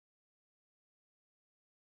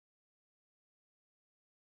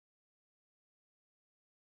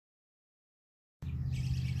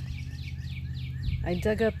I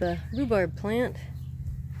dug up a rhubarb plant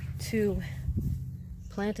to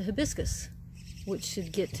plant a hibiscus, which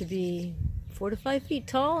should get to be 4 to 5 feet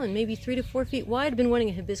tall and maybe 3 to 4 feet wide. I've been wanting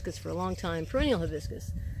a hibiscus for a long time, perennial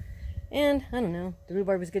hibiscus. And I don't know, the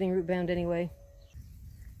rhubarb was getting root bound anyway.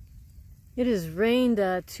 It has rained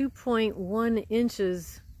 2.1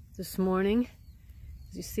 inches this morning.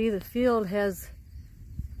 As you see, the field has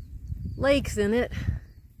lakes in it.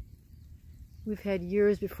 We've had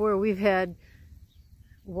years before we've had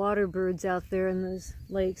water birds out there in those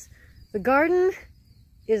lakes. The garden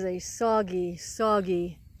is a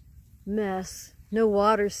soggy mess. No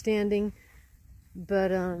water standing,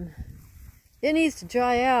 but it needs to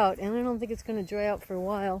dry out, and I don't think it's going to dry out for a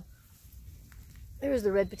while. There's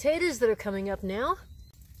the red potatoes that are coming up now.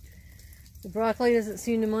 The broccoli doesn't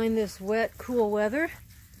seem to mind this wet, cool weather.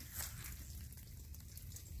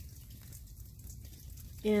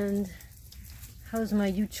 And how's my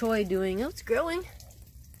yu choi doing? Oh, it's growing.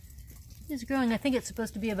 It's growing. I think it's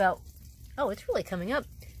supposed to be about, oh, it's really coming up.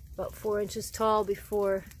 About 4 inches tall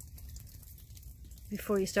before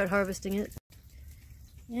you start harvesting it.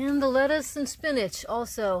 And the lettuce and spinach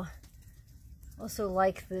also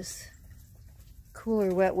like this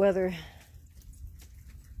cooler, wet weather.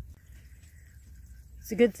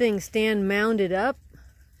 It's a good thing Stan mounded up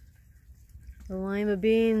the lima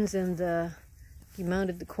beans, and he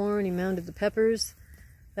mounded the corn, he mounded the peppers.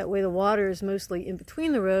 That way the water is mostly in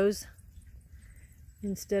between the rows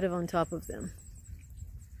instead of on top of them.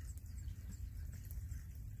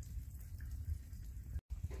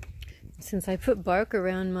 Since I put bark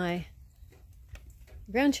around my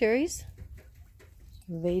ground cherries,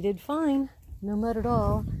 they did fine. No mud at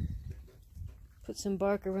all. Put some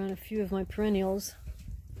bark around a few of my perennials.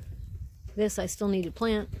 This I still need to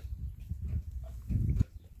plant.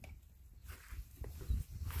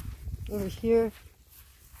 Over here,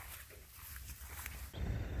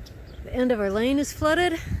 the end of our lane is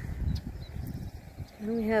flooded,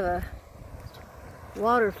 and we have a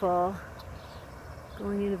waterfall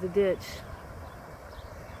going into the ditch.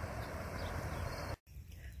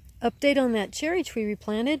 Update on that cherry tree we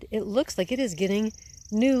planted. It looks like it is getting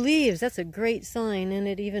new leaves. That's a great sign, and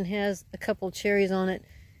it even has a couple cherries on it.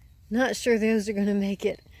 Not sure those are going to make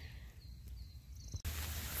it.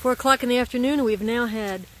 4 o'clock in the afternoon, we've now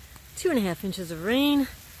had 2.5 inches of rain.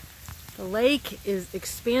 The lake is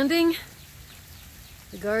expanding.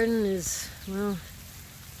 The garden is, well,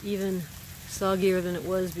 even soggier than it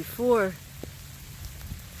was before.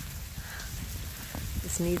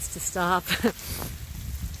 This needs to stop.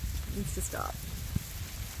 Needs to stop.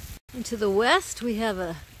 And to the west, we have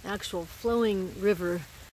an actual flowing river